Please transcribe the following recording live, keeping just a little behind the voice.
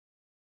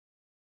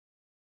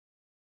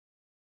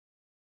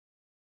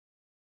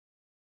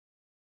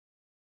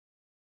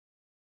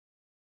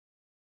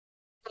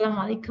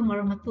Assalamualaikum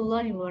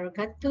warahmatullahi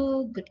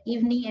wabarakatuh. Good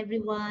evening,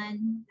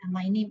 everyone.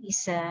 My name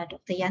is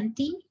Dr.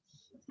 Yanti.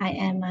 I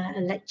am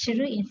a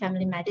lecturer in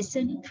family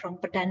medicine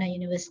from Perdana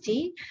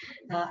University.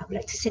 I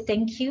would like to say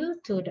thank you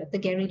to Dr.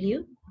 Gary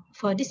Liu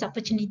for this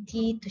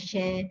opportunity to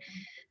share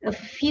a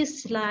few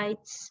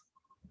slides,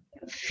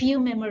 a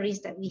few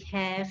memories that we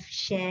have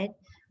shared.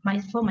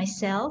 For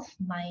myself,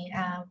 my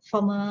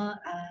former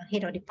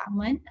head of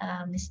department,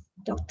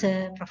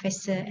 Dr.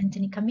 Professor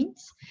Anthony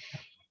Cummins,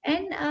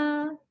 and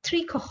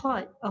three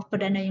cohort of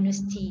Perdana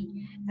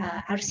University,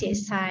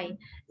 RCSI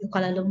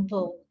Kuala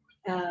Lumpur,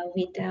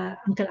 with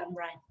Uncle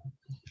Amran.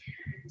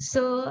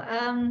 So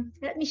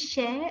let me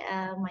share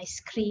my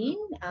screen.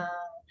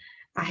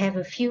 I have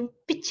a few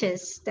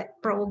pictures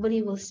that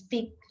probably will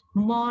speak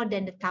more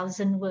than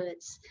 1,000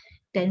 words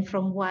than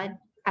from what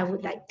I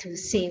would like to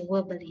say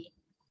verbally.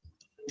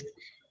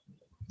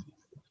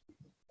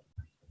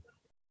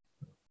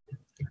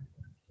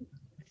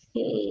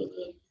 Okay,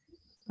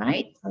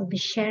 right, I'll be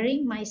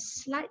sharing my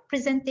slide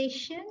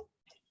presentation.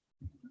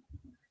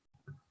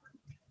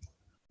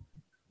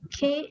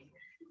 Okay,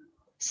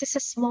 this is a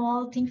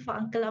small thing for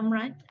Uncle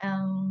Amran,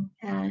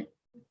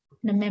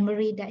 the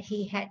memory that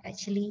he had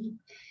actually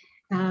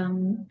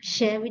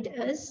shared with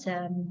us,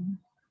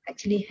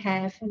 actually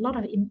have a lot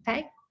of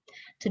impact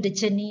to the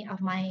journey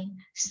of my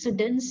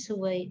students who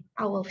were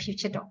our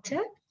future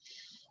doctor.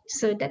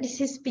 So that is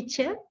his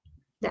picture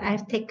that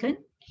I've taken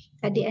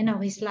at the end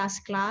of his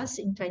last class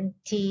in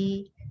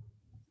 2020.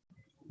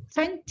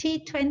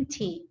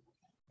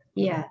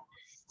 Yeah.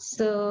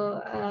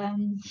 So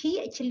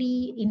he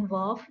actually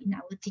involved in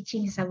our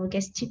teaching as our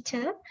guest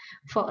tutor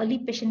for early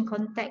patient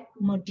contact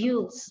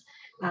modules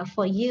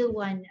for year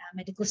 1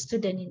 medical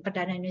student in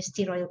Perdana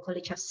University Royal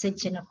College of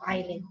Surgeons of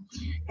Ireland.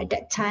 At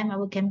that time,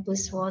 our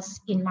campus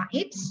was in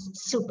Maiz,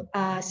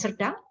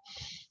 Serdang.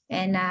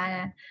 And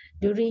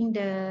during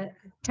the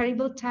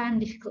terrible time,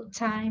 difficult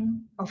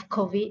time of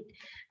COVID,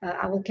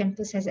 our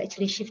campus has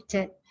actually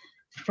shifted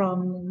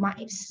from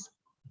Maiz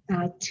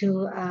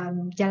to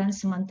Jalan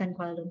Semantan,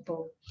 Kuala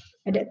Lumpur.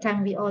 At that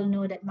time, we all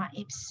know that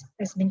Maiz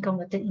has been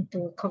converted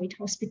into a COVID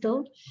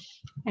hospital.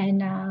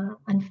 And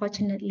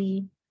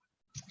unfortunately,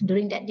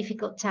 during that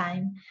difficult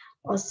time,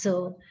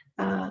 also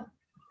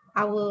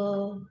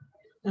our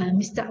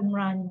Mr.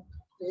 Amran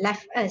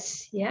left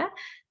us,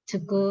 to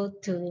go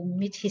to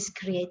meet his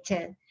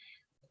creator.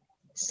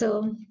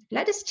 So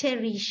let us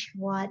cherish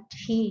what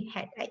he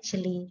had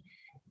actually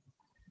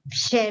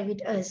shared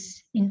with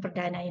us in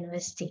Perdana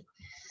University.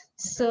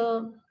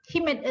 So he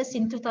met us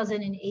in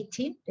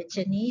 2018. The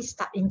journey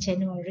started in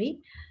January.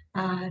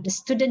 The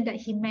student that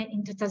he met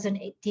in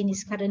 2018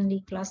 is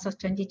currently class of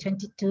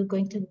 2022,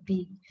 going to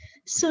be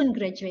soon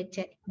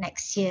graduated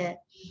next year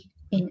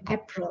in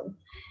April.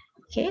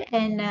 Okay,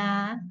 and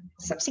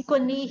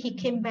subsequently he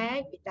came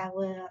back with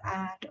our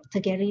Dr.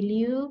 Gary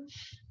Liu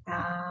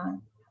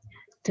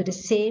to the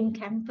same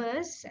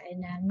campus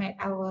and met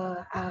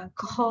our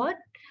cohort,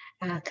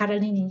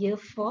 currently in year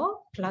 4,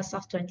 class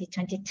of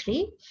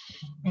 2023.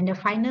 And the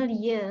final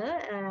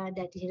year,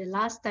 that is the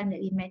last time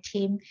that we met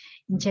him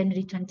in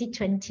January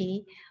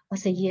 2020,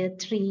 was a year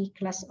 3,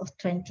 class of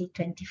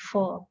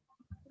 2024.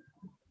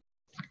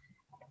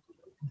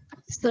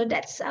 So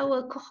that's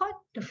our cohort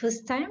the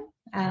first time.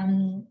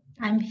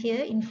 I'm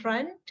here in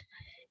front,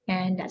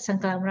 and that's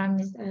Uncle Amran,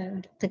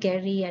 Dr.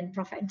 Gary and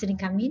Prof. Anthony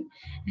Kamin,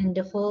 and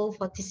the whole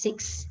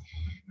 46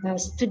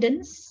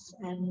 students.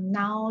 And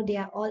now they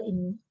are all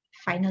in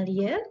final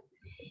year.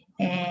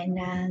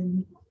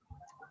 And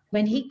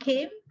when he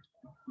came,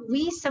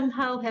 we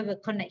somehow have a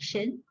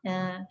connection.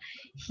 I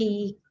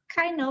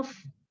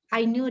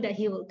knew that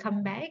he will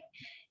come back.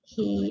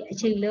 He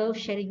actually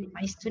loved sharing with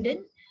my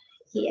student.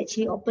 He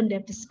actually opened their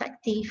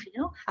perspective,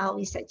 how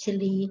is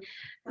actually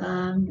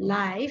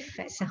life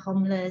as a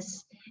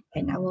homeless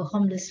and our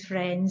homeless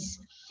friends.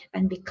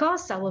 And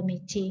because our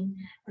meeting,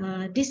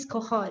 this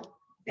cohort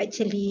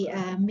actually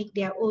make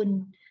their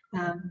own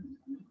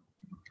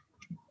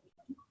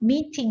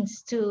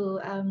meetings to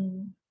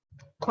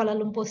Kuala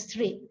Lumpur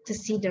street to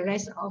see the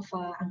rest of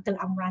Uncle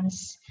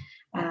Amran's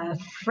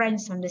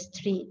friends on the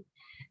street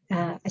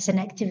as an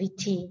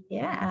activity,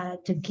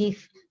 to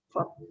give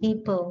for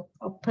people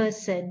or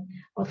person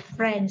or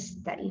friends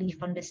that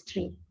live on the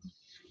street.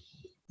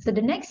 So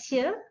the next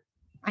year,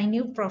 I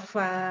knew Prof.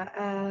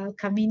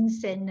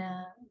 Cummins and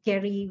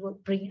Gary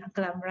would bring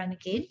Uncle Amran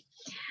again.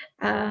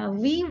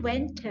 We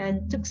went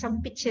and took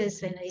some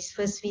pictures when his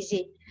first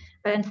visit,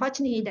 but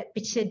unfortunately that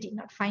picture did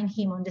not find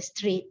him on the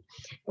street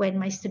when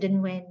my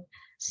student went.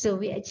 So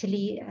we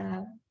actually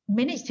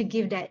managed to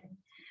give that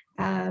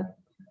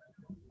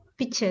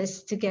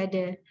pictures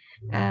together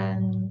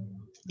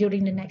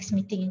during the next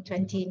meeting in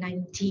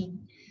 2019.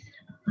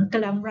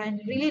 Uncle Amran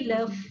really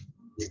loved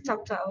to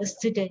talk to our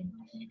student,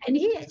 and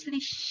he actually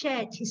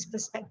shared his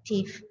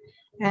perspective,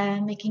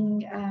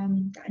 making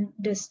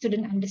the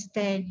student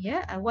understand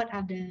what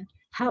are the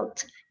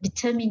health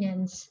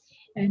determinants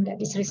and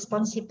that is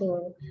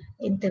responsible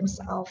in terms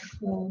of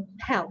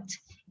health,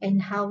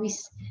 and how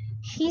is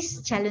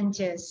his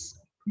challenges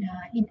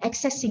in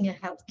accessing a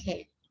health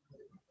care.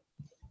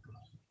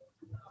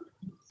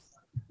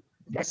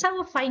 that's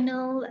our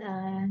final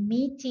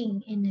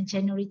meeting in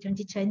January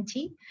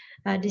 2020.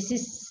 This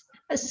is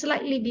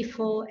slightly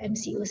before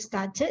MCO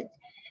started.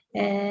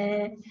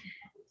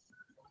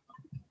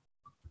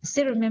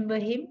 Still remember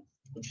him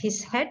with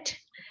his hat.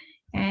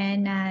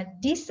 And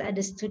these are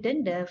the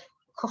students, the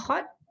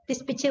cohort.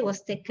 This picture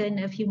was taken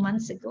a few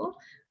months ago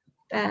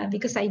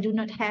because I do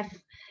not have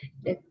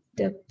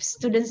the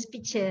student's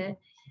picture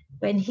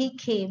when he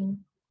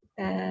came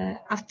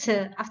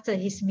after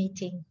his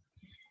meeting.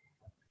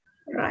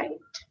 Right.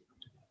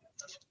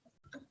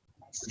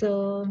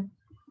 So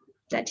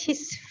that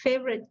his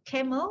favorite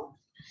camel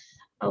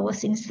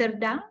was in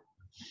Serdang.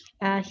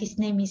 Her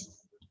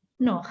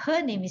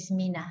name is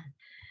Mina.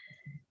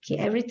 Okay,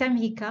 every time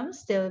he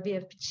comes, there will be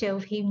a picture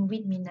of him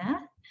with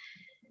Mina.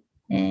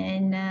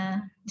 And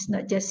it's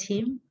not just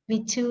him.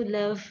 We too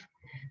love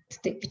to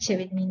take picture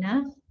with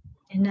Mina.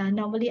 And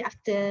normally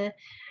after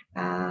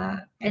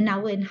an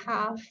hour and a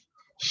half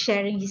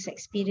sharing his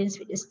experience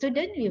with the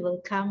student, we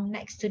will come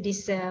next to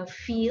this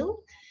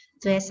field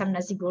to have some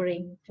nasi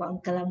goreng for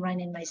Uncle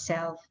Amran and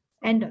myself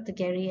and Dr.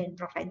 Gary and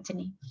Prof.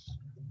 Anthony.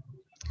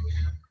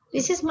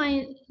 This is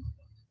my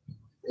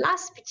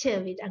last picture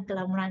with Uncle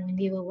Amran when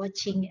we were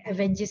watching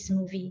Avengers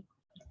movie.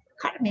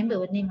 Can't remember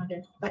what name of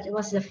it, but it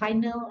was the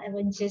final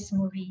Avengers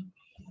movie.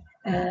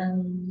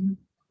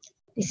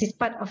 This is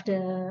part of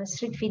the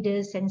Street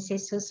Feeders and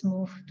CESO's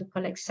move to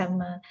collect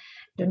some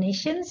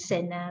donations,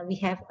 and we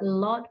have a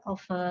lot of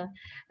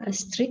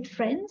street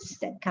friends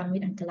that come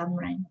with Uncle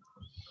Amran.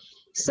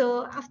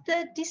 So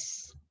after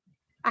this,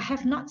 I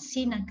have not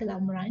seen Uncle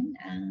Amran.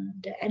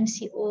 The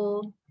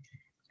MCO,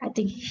 I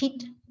think,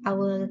 hit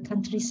our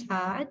country's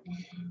heart,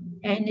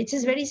 and it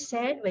is very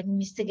sad when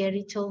Mr.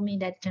 Gary told me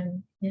that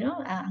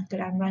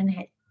Uncle Amran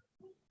had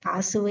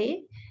passed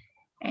away,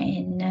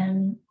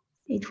 and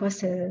it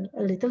was a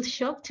little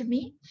shock to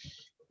me.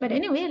 But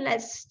anyway,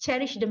 let's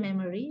cherish the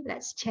memory.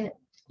 Let's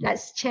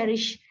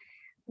cherish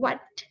what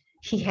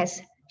he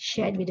has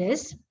shared with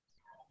us.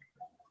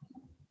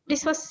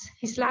 This was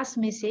his last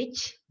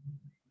message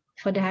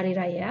for the Hari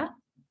Raya.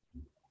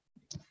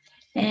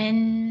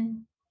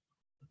 And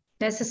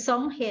there's a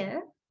song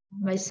here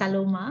by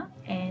Saloma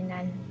and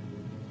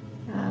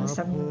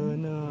some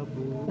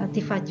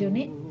Latifah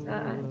Junid.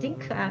 I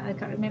think I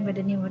can't remember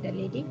the name of that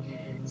lady.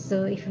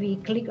 So if we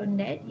click on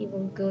that, it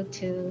will go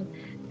to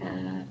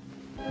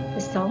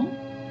the song.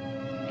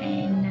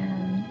 And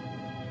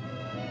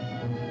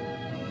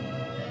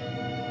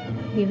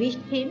we wish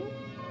him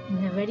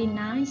in a very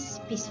nice,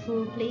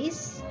 peaceful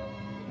place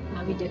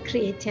with the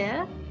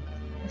Creator.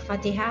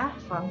 Fatiha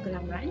for Uncle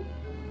Amran.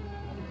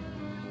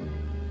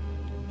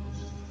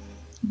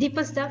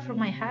 Deepest down from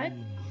my heart,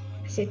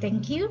 I say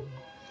thank you,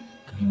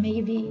 and may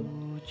you be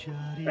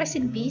rest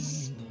in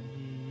peace,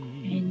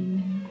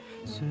 and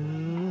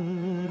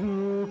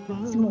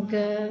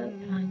semoga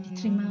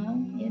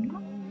diterima,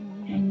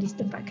 and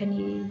ditempatkan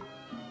di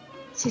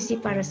sisi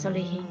para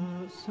solehin.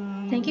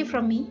 Thank you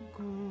from me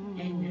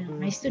and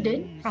my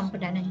student from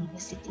Perdana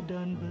University.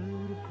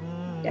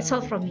 That's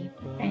all from me,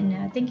 and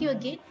thank you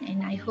again,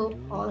 and I hope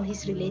all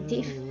his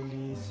relatives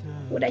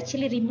would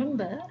actually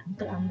remember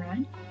Uncle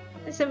Amran.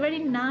 It's a very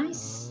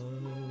nice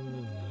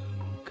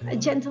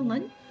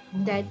gentleman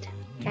that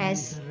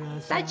has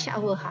touched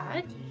our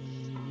heart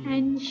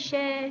and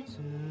shared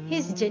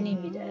his journey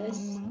with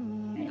us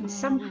and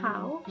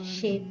somehow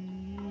shaped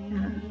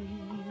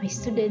my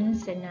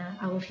students and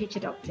our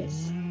future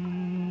doctors.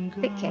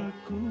 Take care.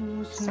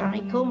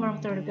 Assalamualaikum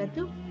warahmatullahi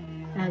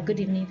wabarakatuh. Good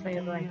evening for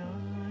everyone.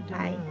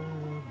 Bye.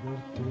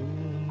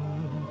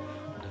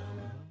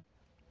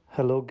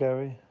 Hello,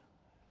 Gary.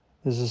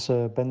 This is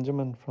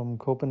Benjamin from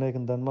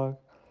Copenhagen, Denmark.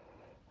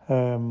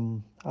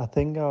 I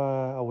think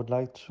I would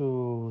like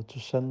to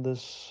send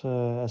this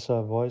as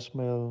a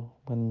voicemail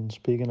when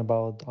speaking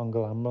about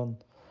Uncle Amran.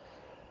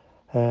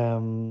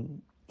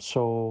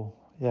 So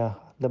yeah,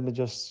 let me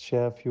just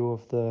share a few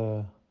of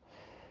the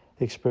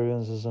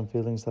experiences and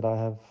feelings that I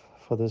have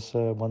for this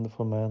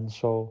wonderful man.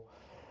 So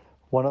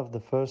one of the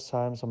first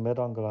times I met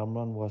Uncle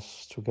Amran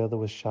was together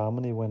with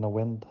Shamini when I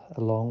went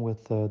along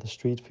with the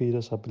street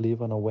feeders, I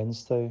believe on a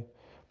Wednesday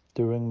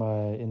during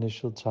my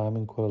initial time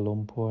in Kuala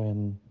Lumpur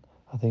in,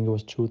 I think it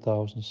was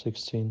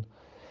 2016.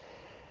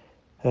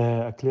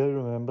 I clearly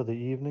remember the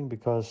evening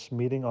because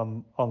meeting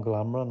Uncle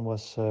Amran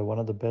was one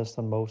of the best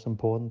and most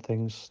important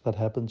things that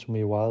happened to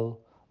me while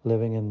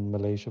living in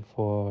Malaysia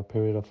for a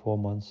period of 4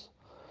 months.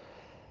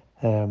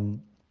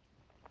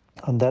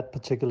 On that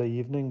particular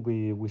evening,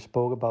 we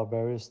spoke about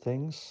various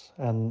things,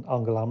 and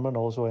Uncle Amran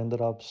also ended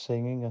up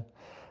singing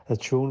a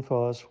tune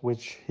for us,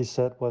 which he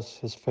said was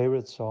his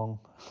favorite song.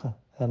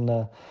 And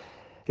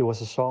it was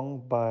a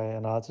song by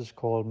an artist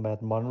called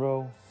Matt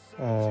Monroe,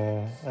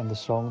 and the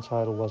song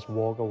title was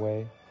Walk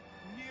Away.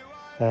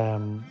 I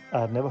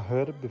had never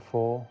heard it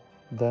before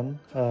then,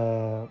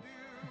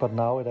 but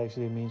now it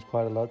actually means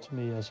quite a lot to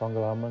me. As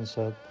Uncle Amran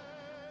said,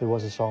 it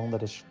was a song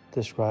that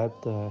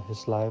described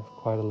his life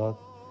quite a lot.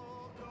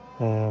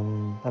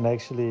 And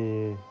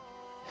actually,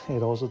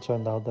 it also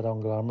turned out that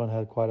Uncle Amran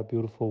had quite a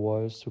beautiful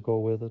voice to go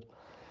with it.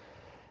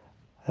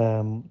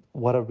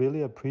 What I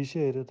really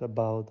appreciated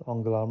about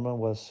Uncle Amran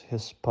was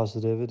his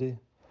positivity,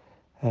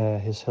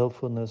 his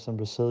helpfulness and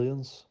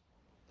resilience,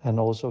 and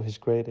also his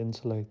great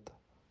intellect.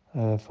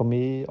 For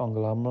me,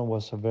 Uncle Amran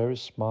was a very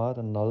smart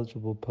and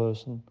knowledgeable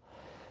person,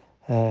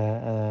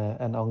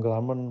 and Uncle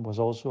Amran was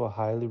also a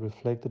highly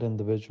reflected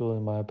individual,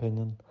 in my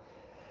opinion.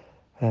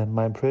 And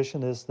my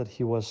impression is that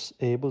he was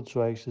able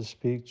to actually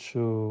speak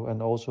to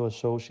and also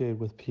associate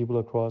with people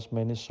across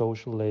many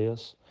social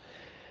layers.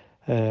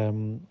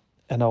 Um,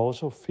 and I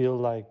also feel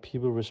like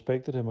people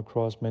respected him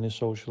across many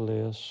social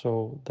layers.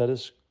 So that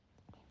is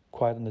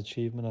quite an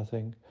achievement, I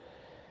think.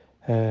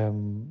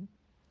 Um,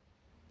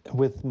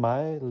 with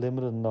my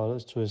limited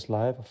knowledge to his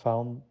life, I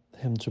found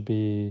him to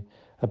be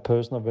a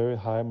person of very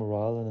high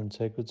morale and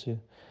integrity.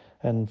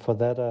 And for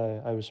that,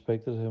 I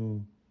respected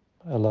him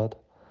a lot.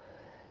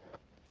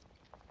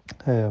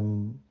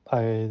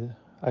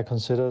 I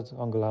considered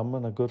Uncle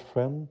Amran a good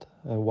friend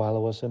while I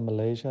was in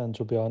Malaysia, and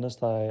to be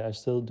honest, I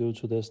still do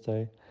to this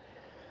day.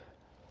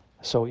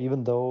 So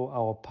even though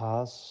our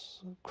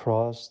paths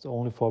crossed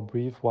only for a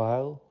brief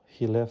while,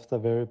 he left a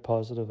very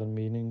positive and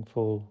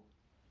meaningful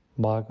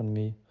mark on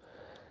me.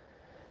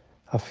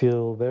 I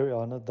feel very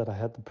honored that I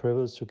had the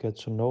privilege to get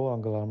to know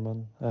Uncle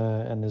Amran,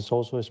 and it's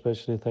also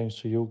especially thanks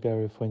to you,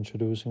 Gary, for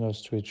introducing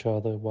us to each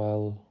other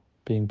while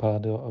being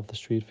part of the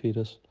Street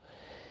Feeders.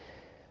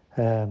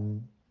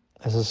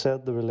 As I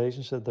said, the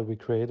relationship that we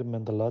created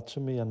meant a lot to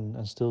me,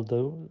 and still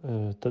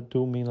that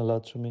do mean a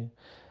lot to me,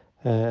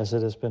 as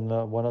it has been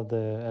one of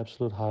the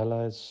absolute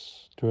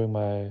highlights during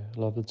my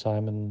lovely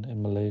time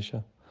in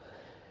Malaysia.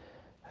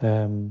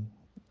 Um,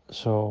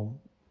 so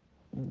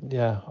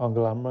yeah,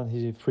 Uncle Amran,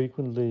 he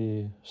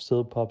frequently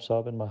still pops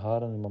up in my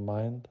heart and in my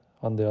mind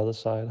on the other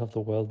side of the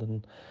world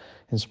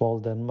in small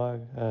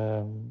Denmark.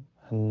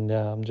 And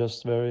yeah, I'm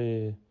just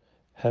very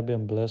happy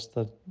and blessed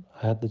that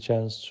I had the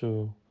chance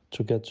to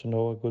get to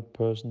know a good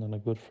person and a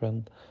good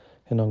friend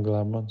in Uncle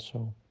Amran.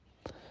 So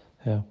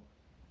yeah,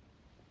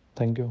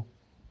 thank you.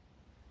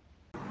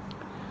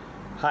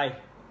 Hi,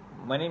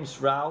 my name is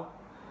Rao.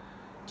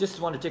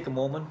 Just want to take a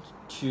moment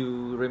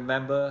to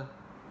remember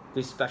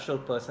this special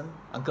person,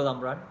 Uncle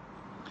Amran.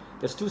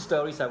 There's two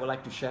stories I would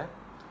like to share.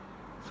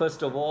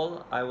 First of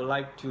all, I would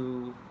like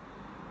to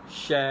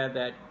share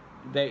that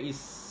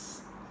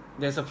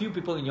there's a few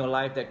people in your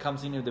life that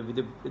comes in at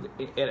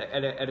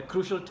a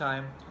crucial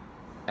time,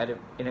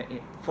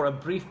 for a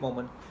brief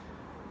moment,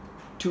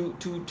 to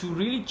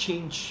really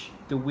change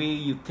the way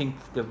you think,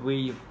 the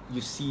way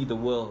you see the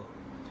world.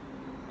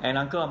 And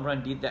Uncle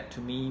Amran did that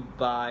to me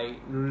by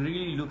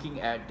really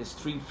looking at the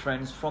street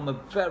friends from a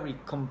very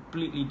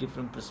completely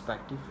different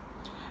perspective.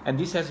 And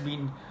this has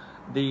been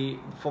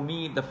for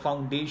me, the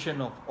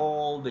foundation of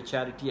all the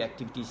charity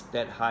activities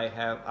that I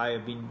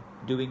have been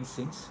doing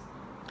since.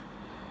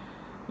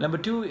 Number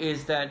two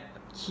is that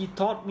he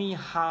taught me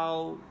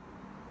how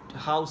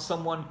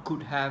someone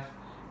could have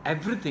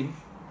everything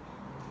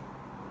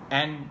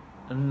and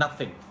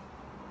nothing,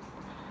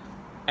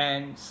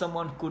 and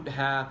someone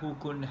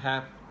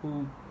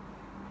who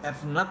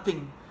have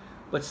nothing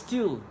but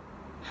still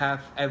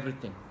have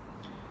everything.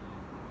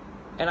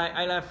 And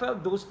I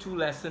felt those two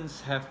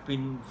lessons have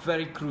been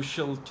very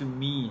crucial to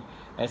me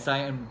as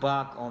I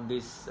embark on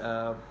this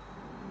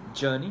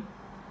journey.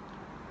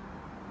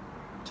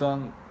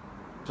 To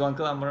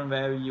Uncle Amran,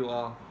 wherever you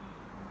are,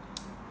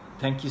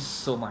 thank you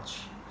so much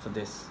for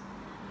this.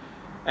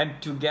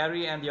 And to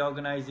Gary and the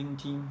organizing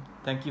team,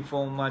 thank you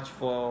so much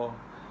for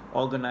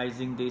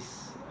organizing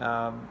this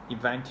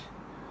event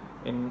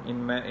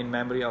in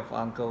memory of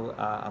Uncle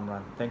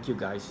Amran. Thank you,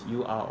 guys.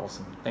 You are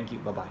awesome. Thank you.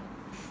 Bye-bye.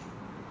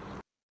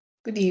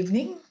 Good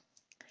evening.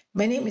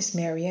 My name is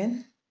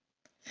Marian.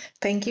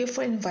 Thank you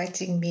for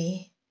inviting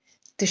me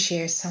to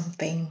share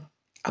something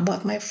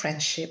about my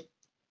friendship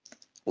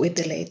with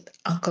the late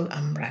Uncle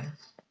Amran.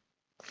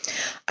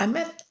 I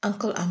met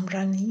Uncle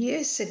Amran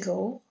years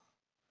ago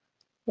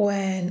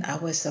when I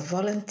was a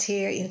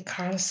volunteer in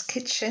Carl's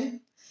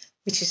Kitchen,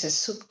 which is a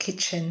soup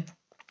kitchen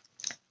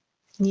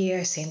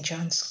near St.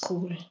 John's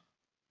School.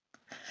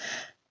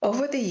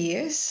 Over the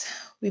years,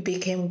 we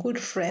became good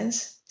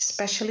friends,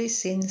 especially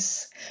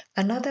since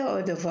another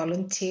of the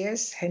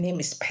volunteers, her name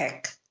is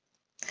Peck,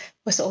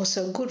 was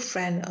also a good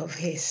friend of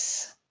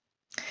his.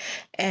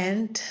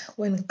 And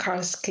when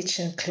Carl's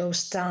Kitchen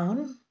closed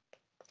down,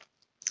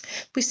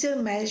 we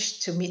still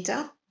managed to meet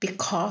up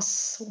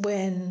because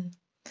when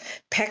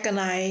Peck and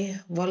I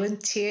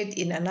volunteered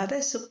in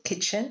another soup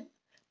kitchen,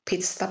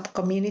 Pit Stop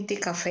Community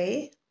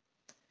Cafe,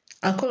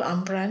 Uncle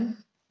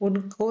Amran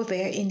would go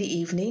there in the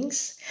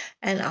evenings,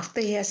 and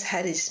after he has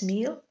had his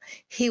meal,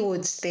 he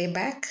would stay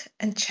back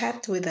and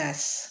chat with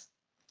us.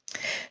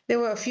 There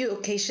were a few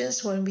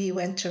occasions when we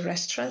went to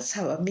restaurants,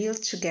 have a meal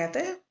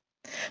together,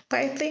 but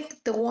I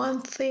think the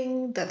one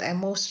thing that I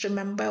most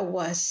remember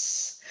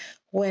was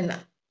when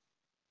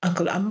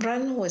Uncle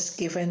Amran was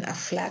given a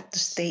flat to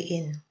stay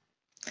in.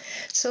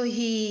 So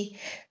he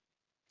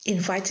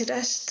invited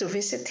us to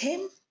visit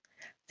him.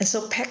 And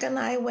so Peck and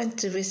I went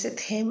to visit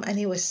him, and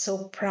he was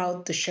so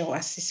proud to show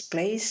us his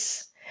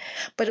place.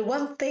 But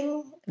one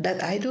thing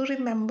that I do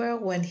remember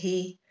when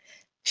he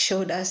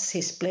showed us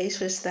his place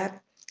was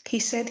that he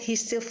said he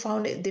still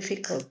found it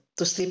difficult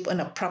to sleep on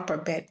a proper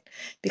bed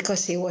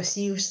because he was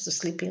used to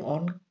sleeping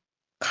on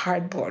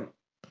cardboard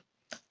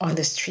on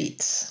the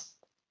streets.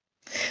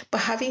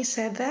 But having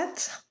said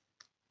that,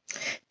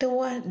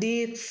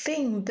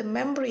 the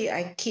memory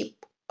I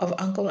keep of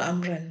Uncle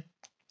Amran,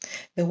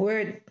 the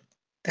word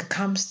that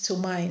comes to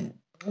mind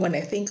when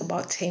I think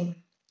about him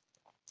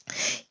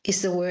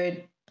is the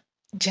word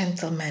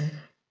gentleman.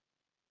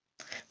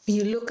 When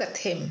you look at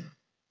him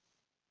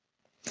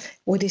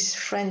with his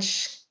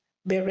French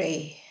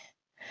beret,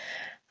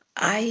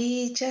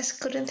 I just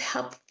couldn't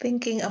help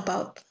thinking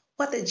about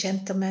what a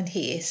gentleman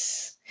he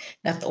is,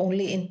 not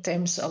only in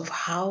terms of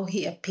how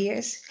he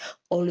appears,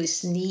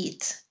 always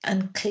neat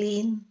and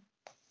clean,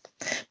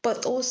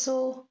 but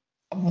also,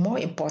 more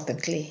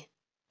importantly,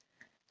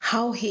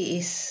 how he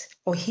is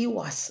or he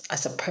was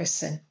as a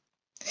person.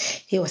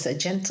 He was a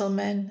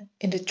gentleman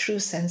in the true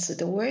sense of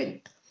the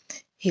word.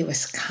 He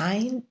was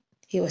kind,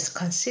 he was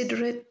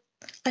considerate,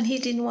 and he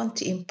didn't want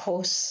to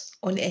impose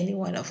on any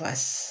one of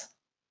us.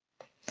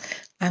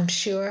 I'm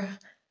sure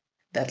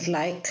that,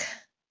 like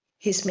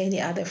his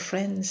many other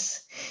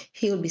friends,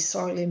 he will be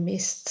sorely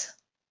missed.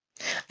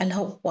 And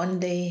hope one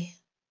day,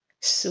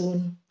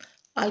 soon,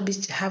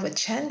 have a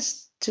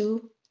chance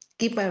to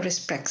give my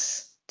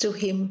respects to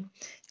him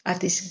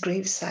at his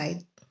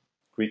graveside.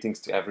 Greetings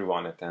to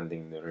everyone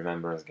attending the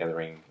Remembrance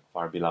Gathering of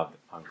our beloved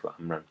Uncle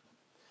Amran.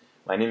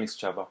 My name is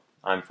Csaba.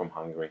 I'm from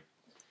Hungary.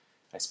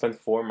 I spent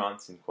 4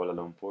 months in Kuala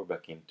Lumpur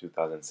back in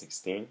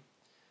 2016.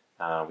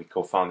 We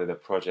co-founded a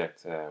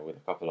project with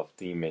a couple of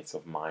teammates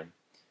of mine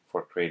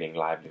for creating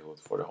livelihood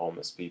for the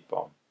homeless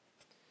people.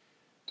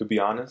 To be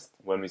honest,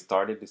 when we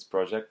started this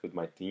project with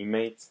my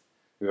teammates,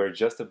 we were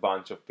just a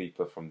bunch of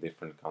people from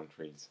different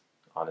countries,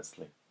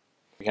 honestly.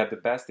 We had the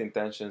best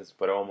intentions,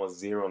 but almost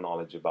zero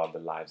knowledge about the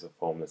lives of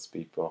homeless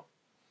people.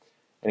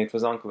 And it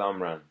was Uncle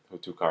Amran who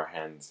took our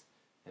hands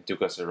and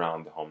took us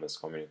around the homeless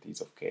communities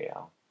of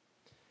KL.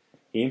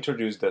 He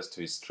introduced us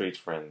to his street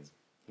friends.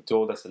 He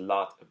told us a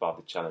lot about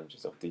the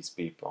challenges of these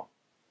people.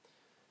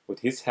 With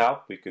his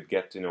help, we could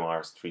get to know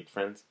our street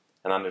friends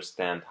and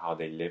understand how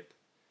they lived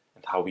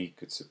and how we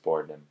could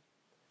support them.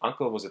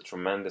 Uncle was a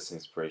tremendous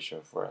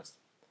inspiration for us,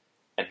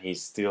 and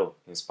he's still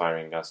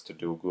inspiring us to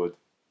do good,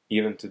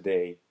 even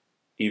today,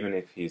 even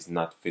if he's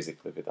not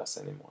physically with us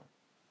anymore.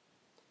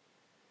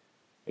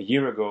 A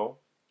year ago,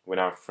 when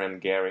our friend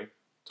Gary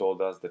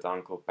told us that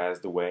Uncle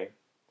passed away,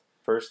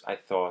 first I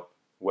thought,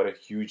 what a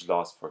huge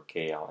loss for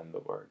KL and the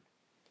world.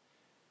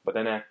 But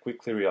then I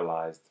quickly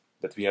realized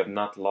that we have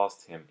not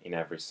lost him in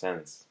every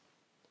sense.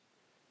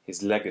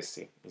 His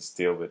legacy is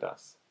still with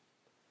us.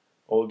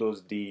 All those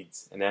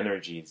deeds and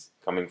energies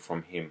coming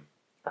from him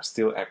are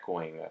still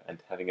echoing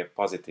and having a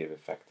positive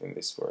effect in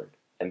this world,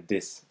 and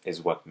this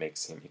is what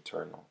makes him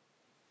eternal.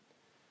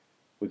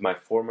 With my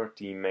former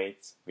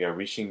teammates, we are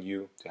wishing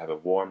you to have a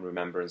warm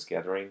remembrance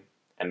gathering,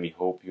 and we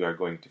hope you are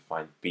going to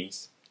find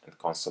peace and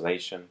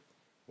consolation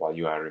while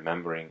you are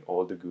remembering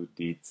all the good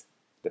deeds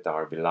that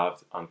our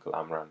beloved Uncle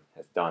Amran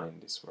has done in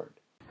this world.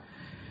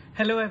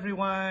 Hello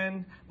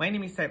everyone, my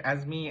name is Said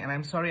Azmi and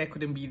I'm sorry I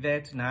couldn't be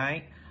there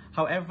tonight.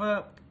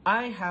 However,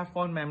 I have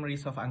fond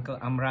memories of Uncle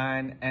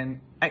Amran,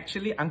 and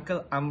actually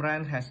Uncle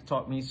Amran has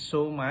taught me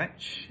so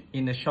much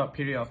in a short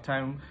period of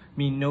time,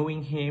 me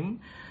knowing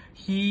him.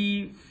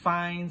 He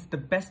finds the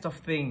best of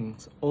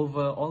things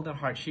over all the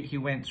hardship he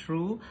went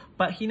through,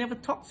 but he never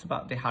talks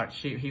about the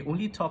hardship. He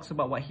only talks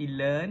about what he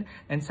learned,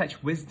 and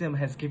such wisdom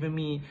has given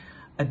me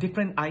a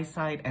different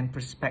eyesight and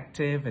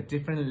perspective, a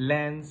different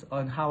lens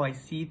on how I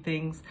see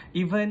things.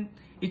 Even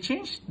it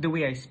changed the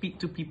way I speak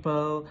to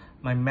people,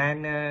 my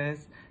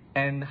manners,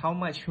 and how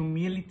much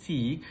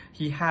humility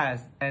he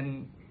has,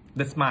 and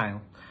the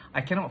smile.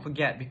 I cannot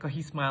forget because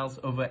he smiles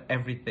over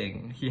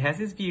everything. He has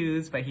his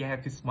views, but he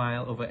has to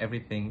smile over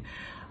everything.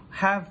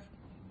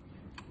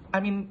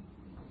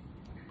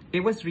 It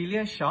was really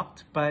a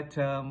shock, but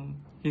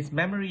his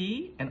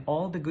memory and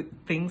all the good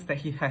things that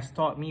he has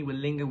taught me will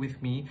linger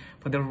with me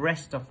for the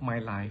rest of my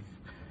life.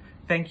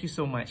 Thank you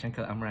so much,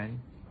 Uncle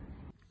Amran.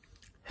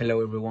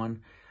 Hello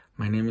everyone,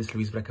 my name is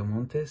Luis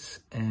Bracamontes,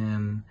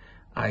 and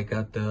I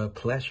got the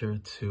pleasure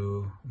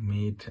to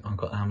meet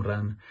Uncle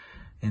Amran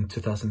in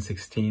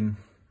 2016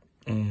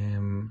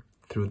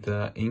 through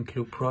the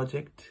Include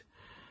project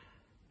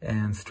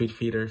and Street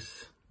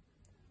Feeders,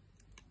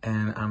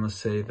 and I must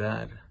say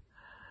that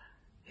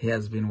he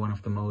has been one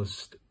of the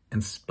most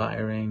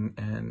inspiring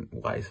and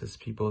wisest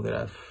people that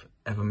I've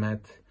ever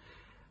met.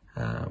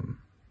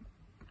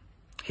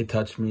 He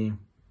touched me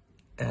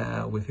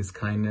with his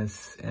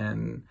kindness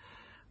and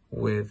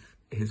with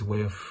his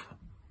way of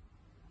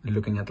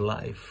looking at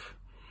life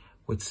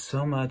with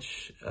so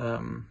much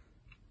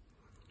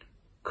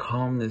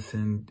calmness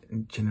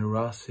and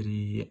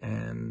generosity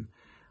and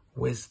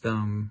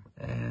wisdom.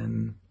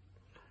 And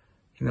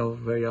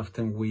very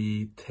often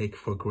we take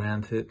for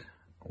granted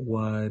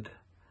what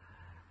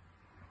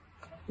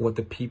what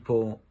the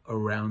people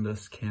around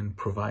us can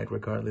provide,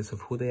 regardless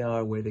of who they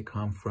are, where they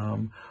come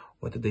from,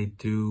 what do they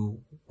do,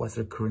 what's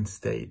their current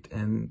state.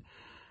 And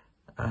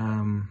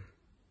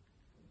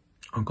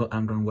Uncle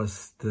Amran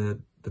was the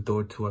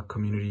door to a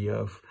community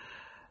of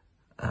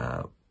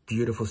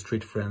beautiful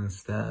street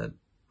friends that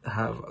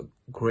have a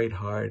great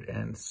heart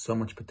and so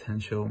much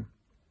potential.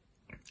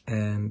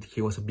 And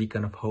he was a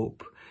beacon of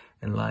hope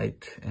and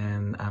light,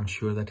 and I'm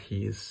sure that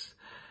his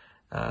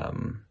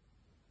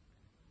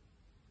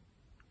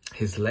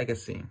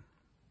legacy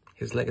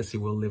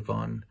will live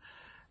on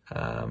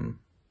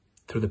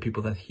through the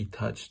people that he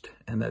touched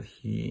and that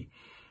he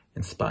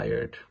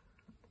inspired.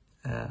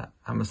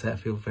 I must say I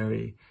feel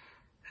very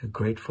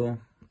grateful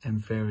and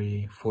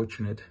very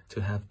fortunate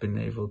to have been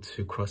able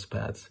to cross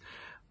paths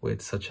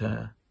with such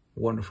a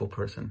wonderful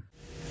person.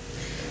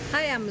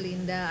 Hi, I'm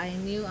Linda. I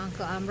knew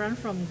Uncle Amran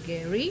from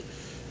Gary.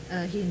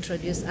 He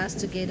introduced us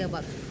together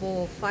about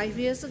 4 or 5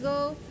 years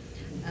ago.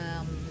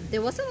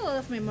 There was a lot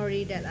of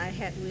memory that I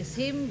had with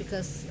him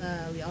because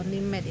we only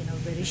met in a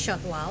very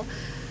short while,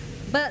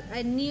 but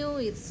I knew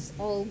it's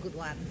all good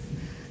ones.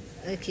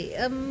 Okay,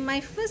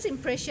 my first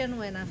impression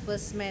when I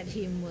first met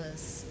him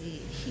was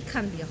he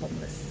can't be a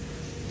homeless.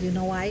 Do you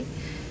know why?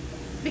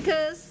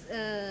 Because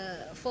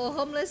for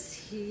homeless,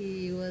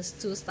 he was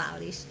too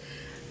stylish.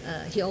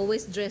 He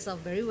always dressed up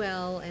very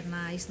well and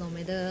nice, no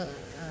matter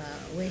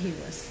where he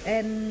was.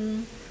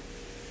 And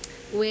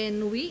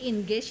when we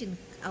engaged in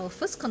our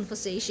first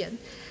conversation,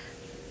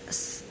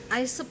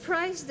 I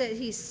surprised that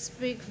he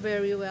speaks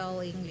very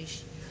well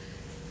English.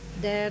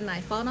 Then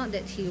I found out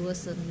that he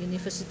was a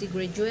university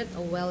graduate,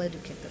 a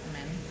well-educated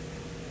man.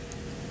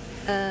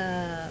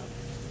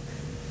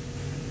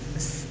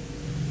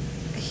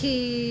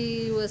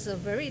 He was a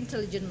very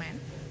intelligent man.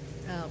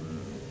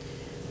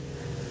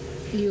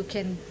 You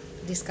can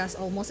discuss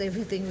almost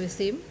everything with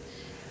him,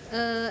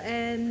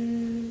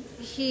 and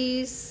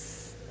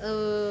he's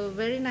a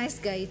very nice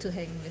guy to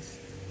hang with,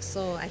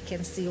 so I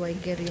can see why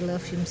Gary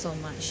loved him so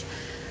much.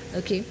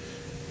 Okay,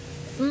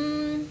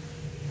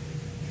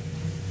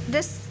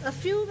 there's a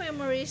few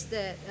memories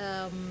that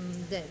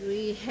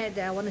we had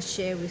that I want to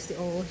share with you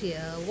all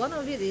here. One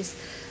of it is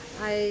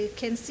I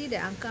can see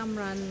that Uncle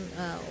Amran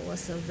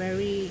was a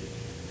very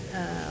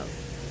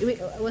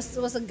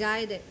was a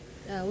guy that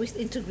with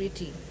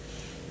integrity.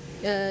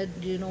 Do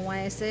you know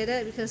why I say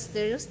that? Because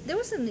there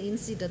was an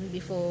incident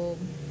before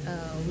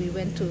we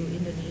went to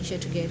Indonesia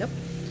together.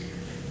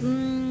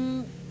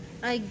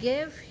 I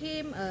gave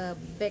him a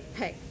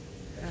backpack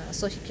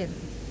so he can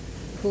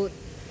put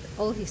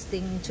all his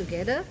things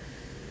together,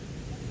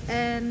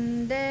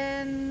 and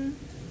then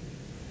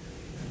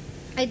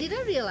I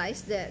didn't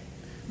realize that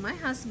my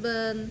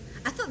husband,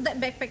 I thought that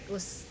backpack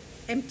was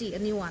empty, a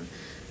new one,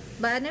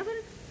 but I never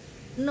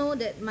know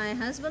that my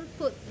husband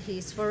put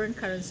his foreign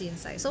currency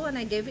inside. So when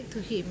I gave it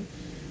to him,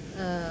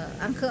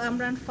 Uncle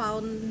Amran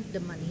found the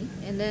money,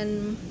 and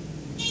then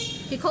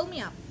he called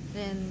me up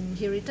and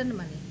he returned the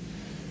money.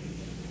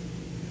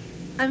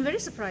 I'm very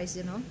surprised,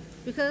 you know,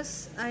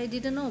 because I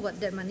didn't know about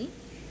that money.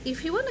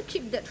 If he want to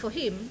keep that for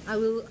him, I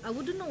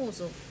wouldn't know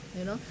also,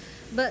 you know.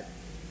 But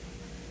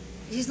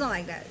he's not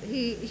like that.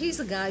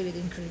 He's a guy with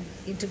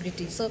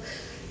integrity. So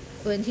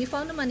when he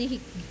found the money, he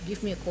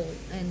gave me a call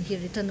and he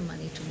returned the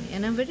money to me,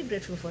 and I'm very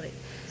grateful for it.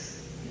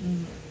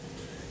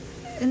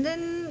 And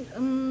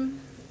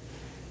then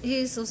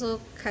he's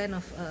also kind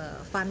of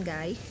a fun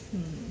guy.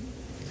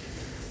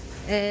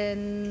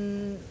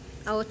 And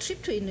our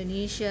trip to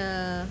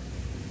Indonesia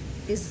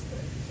is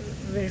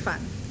very fun.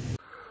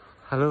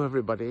 Hello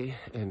everybody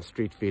in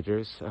Street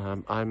Feeders.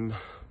 I'm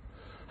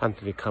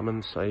Anthony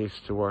Cummins. I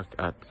used to work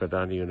at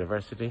Verdana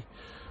University,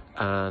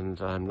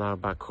 and I'm now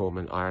back home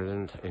in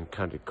Ireland in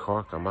County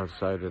Cork. I'm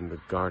outside in the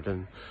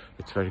garden.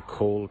 It's very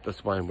cold,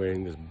 that's why I'm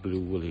wearing this blue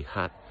woolly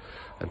hat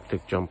and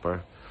thick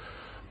jumper.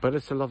 But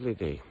it's a lovely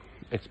day.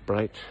 It's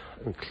bright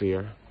and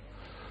clear,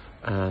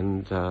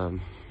 and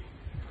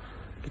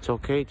it's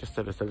okay, just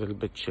that it's a little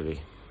bit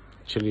chilly.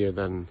 Chillier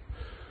than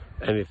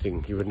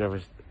anything. You would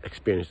never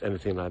experience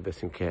anything like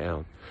this in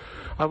KL.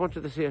 I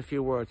wanted to say a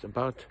few words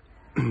about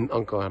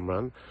Uncle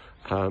Amran.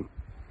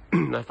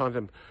 I found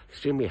him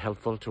extremely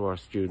helpful to our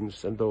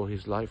students, and though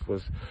his life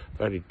was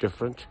very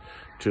different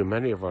to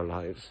many of our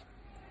lives,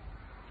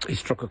 he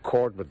struck a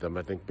chord with them,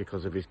 I think,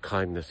 because of his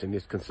kindness and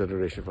his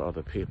consideration for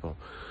other people.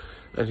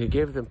 And he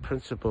gave them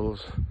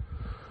principles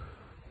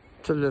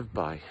to live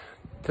by,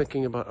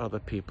 thinking about other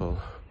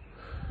people,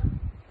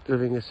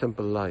 living a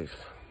simple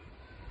life.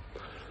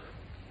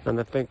 And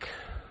I think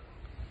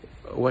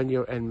when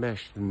you're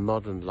enmeshed in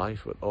modern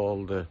life with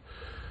all the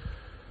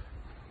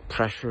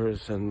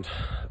pressures and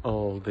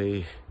all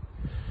the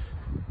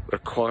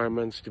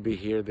requirements to be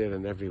here, there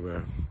and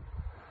everywhere,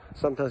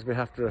 sometimes we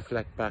have to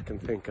reflect back and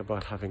think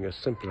about having a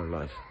simpler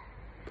life.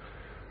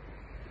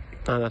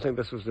 And I think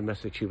this was the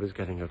message he was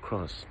getting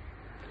across.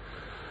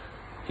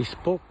 He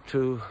spoke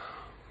to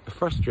the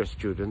first year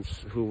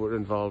students who were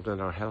involved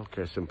in our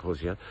healthcare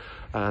symposia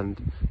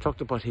and talked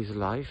about his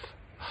life,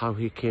 how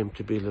he came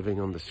to be living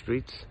on the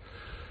streets.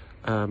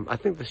 I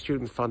think the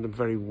students found him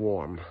very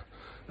warm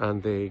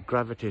and they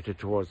gravitated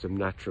towards him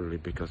naturally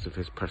because of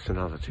his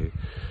personality.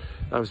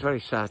 I was very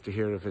sad to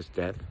hear of his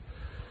death,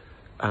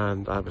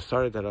 and I was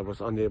sorry that I was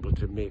unable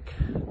to make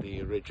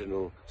the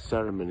original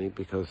ceremony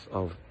because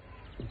of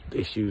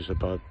issues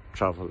about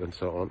travel and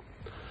so on.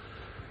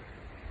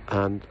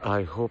 And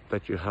I hope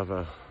that you have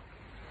a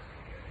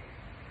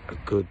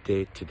good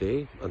day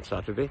today, on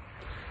Saturday.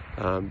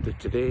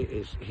 Today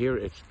is here,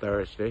 it's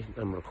Thursday.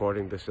 I'm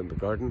recording this in the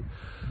garden,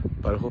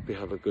 but I hope you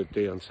have a good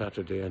day on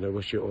Saturday, and I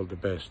wish you all the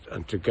best.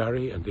 And to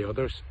Gary and the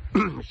others,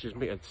 excuse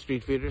me, at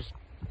Street Feeders,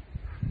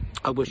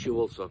 I wish you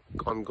also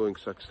ongoing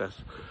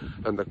success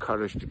and the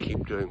courage to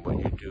keep doing what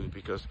you do,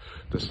 because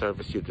the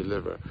service you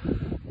deliver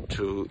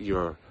to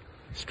your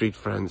street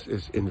friends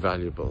is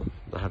invaluable.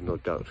 I have no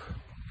doubt.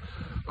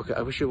 Okay,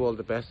 I wish you all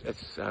the best.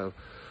 It's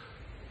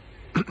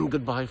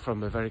goodbye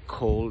from a very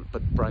cold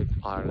but bright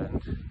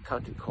Ireland,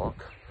 County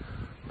Cork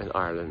in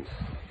Ireland.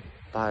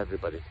 Bye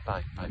everybody.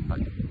 Bye, bye,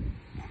 bye.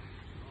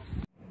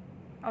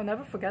 I'll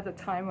never forget the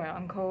time when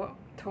Uncle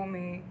told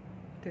me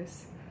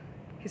this.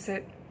 He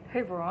said,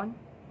 "Hey Veron,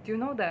 do you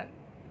know that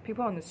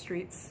people on the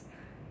streets,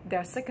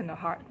 they're sick in the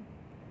heart,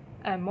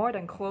 and more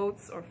than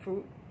clothes or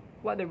food,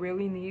 what they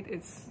really need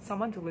is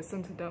someone to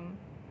listen to them,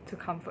 to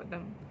comfort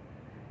them.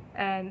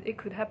 And it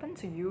could happen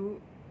to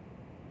you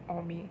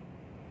or me."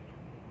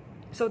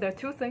 So there are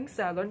two things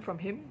that I learned from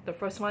him. The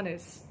first one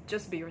is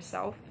just be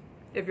yourself.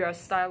 If you're a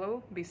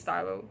stylo, be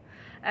stylo.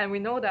 And we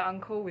know that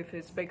Uncle, with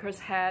his baker's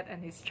hat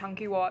and his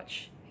chunky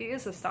watch, he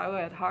is a stylo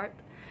at heart,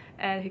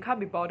 and he can't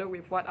be bothered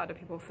with what other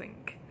people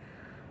think.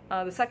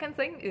 The second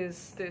thing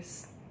is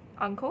this: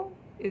 Uncle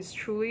is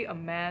truly a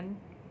man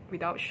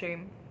without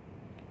shame,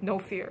 no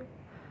fear.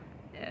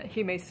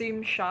 He may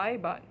seem shy,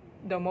 but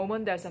the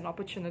moment there's an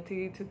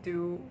opportunity to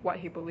do what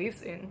he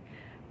believes in,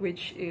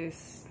 which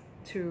is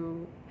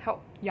to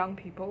help young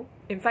people,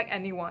 in fact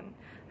anyone,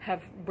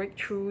 have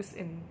breakthroughs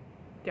in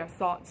their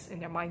thoughts, in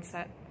their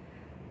mindset,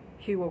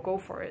 he will go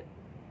for it.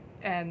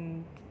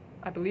 And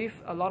I believe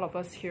a lot of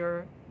us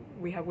here,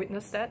 we have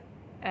witnessed that,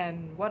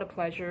 and what a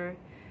pleasure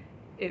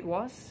it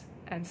was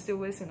and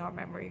still is in our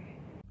memory.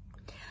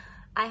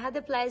 I had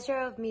the pleasure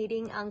of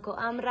meeting Uncle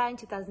Amran in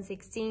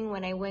 2016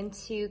 when I went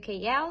to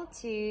KL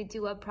to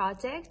do a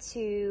project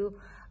to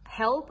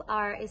help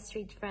our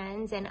street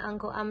friends, and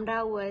Uncle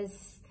Amran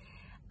was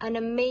an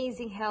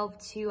amazing help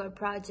to our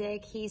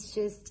project. He's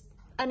just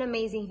an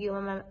amazing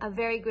human. I'm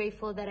very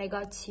grateful that I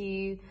got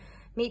to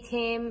meet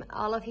him.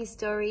 All of his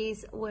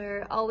stories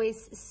were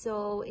always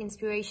so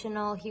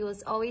inspirational. He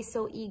was always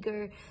so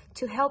eager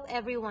to help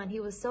everyone. He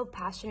was so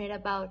passionate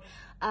about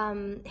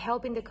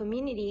helping the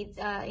community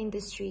in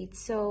the streets.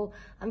 So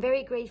I'm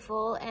very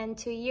grateful. And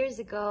 2 years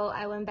ago,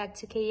 I went back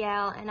to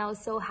KL, and I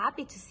was so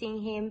happy to see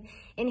him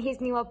in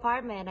his new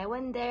apartment. I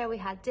went there, we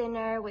had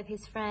dinner with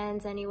his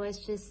friends, and it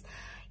was just,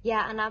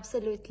 yeah, an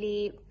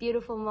absolutely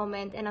beautiful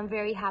moment. And I'm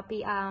very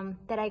happy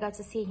that I got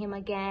to see him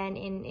again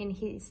in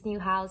his new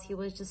house. He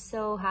was just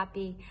so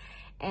happy.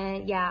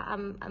 And yeah,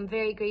 I'm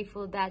very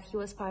grateful that he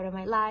was part of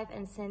my life,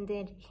 and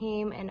sending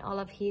him and all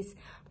of his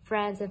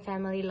friends and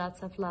family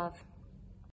lots of love.